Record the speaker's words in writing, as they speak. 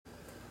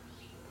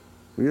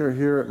We are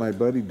here at my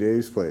buddy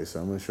Dave's place.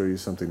 I'm going to show you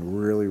something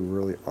really,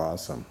 really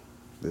awesome.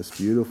 This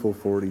beautiful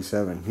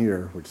 47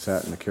 here, which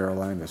sat in the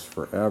Carolinas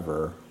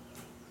forever.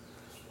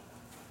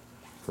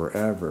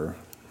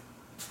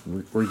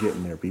 We're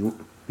getting there.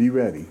 Be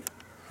ready.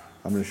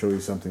 I'm going to show you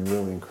something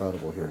really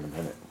incredible here in a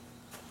minute.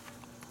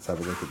 Let's have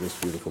a look at this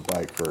beautiful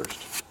bike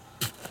first.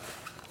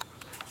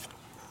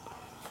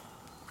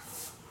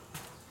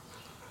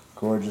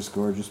 Gorgeous,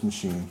 gorgeous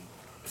machine.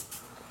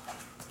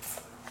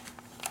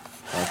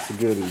 Lots of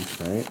goodies,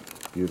 right?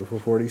 Beautiful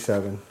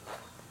 47.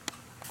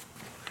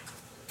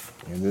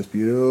 And this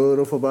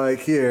beautiful bike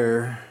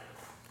here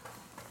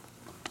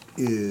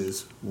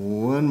is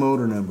one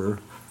motor number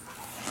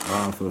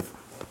off of,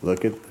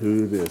 look at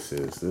who this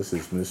is. This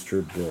is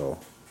Mr. Bill.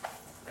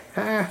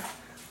 Ha!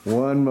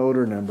 One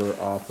motor number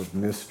off of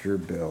Mr.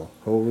 Bill.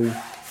 Holy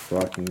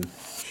fucking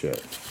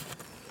shit.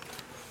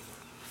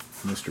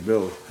 Mr.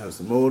 Bill has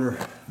the motor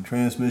and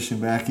transmission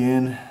back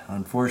in.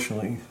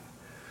 Unfortunately,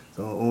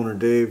 the owner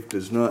Dave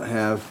does not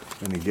have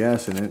any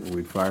gas in it.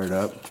 We fired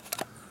up,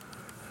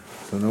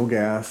 so no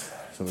gas,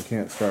 so we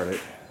can't start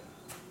it.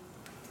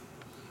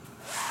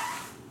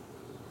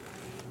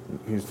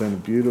 He's done a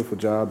beautiful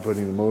job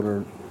putting the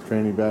motor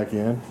tranny back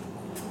in.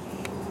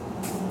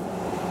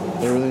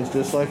 Everything's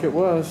just like it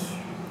was.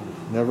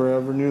 Never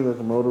ever knew that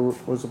the motor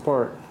was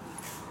apart.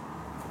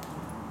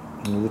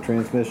 And the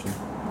transmission.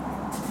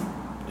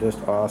 Just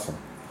awesome.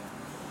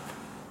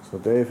 So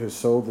Dave has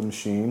sold the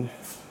machine.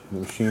 The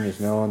machine is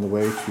now on the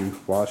way to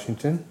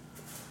Washington.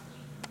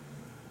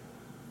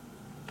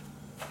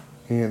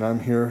 And I'm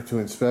here to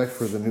inspect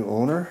for the new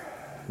owner.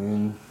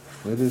 And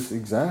it is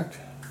exact.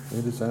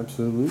 It is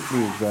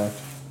absolutely exact.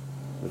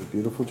 Did a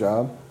beautiful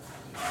job.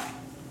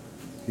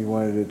 He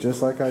wanted it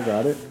just like I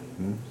got it.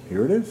 And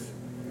here it is.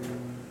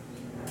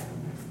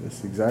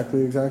 It's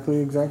exactly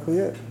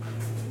it.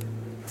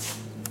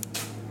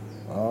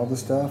 All the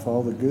stuff,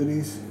 all the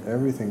goodies,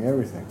 everything.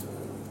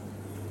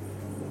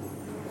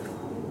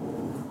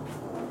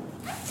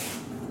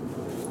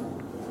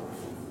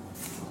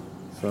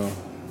 So,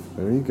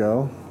 there you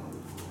go.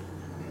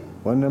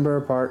 One number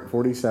apart,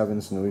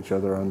 47s know each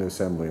other on the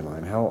assembly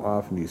line. How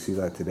often do you see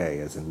that today?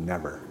 As in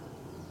never.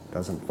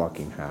 Doesn't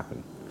fucking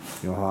happen.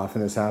 You know how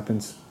often this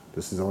happens?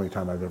 This is the only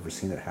time I've ever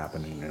seen it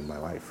happening in my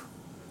life.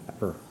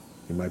 Ever.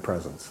 In my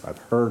presence. I've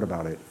heard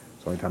about it.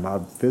 It's the only time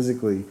I've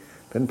physically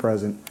been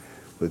present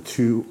with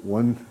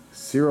one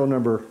serial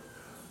number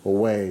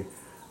away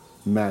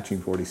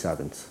matching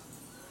 47s.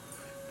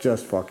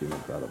 Just fucking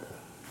incredible.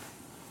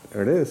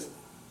 There it is.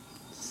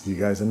 See you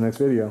guys in the next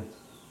video.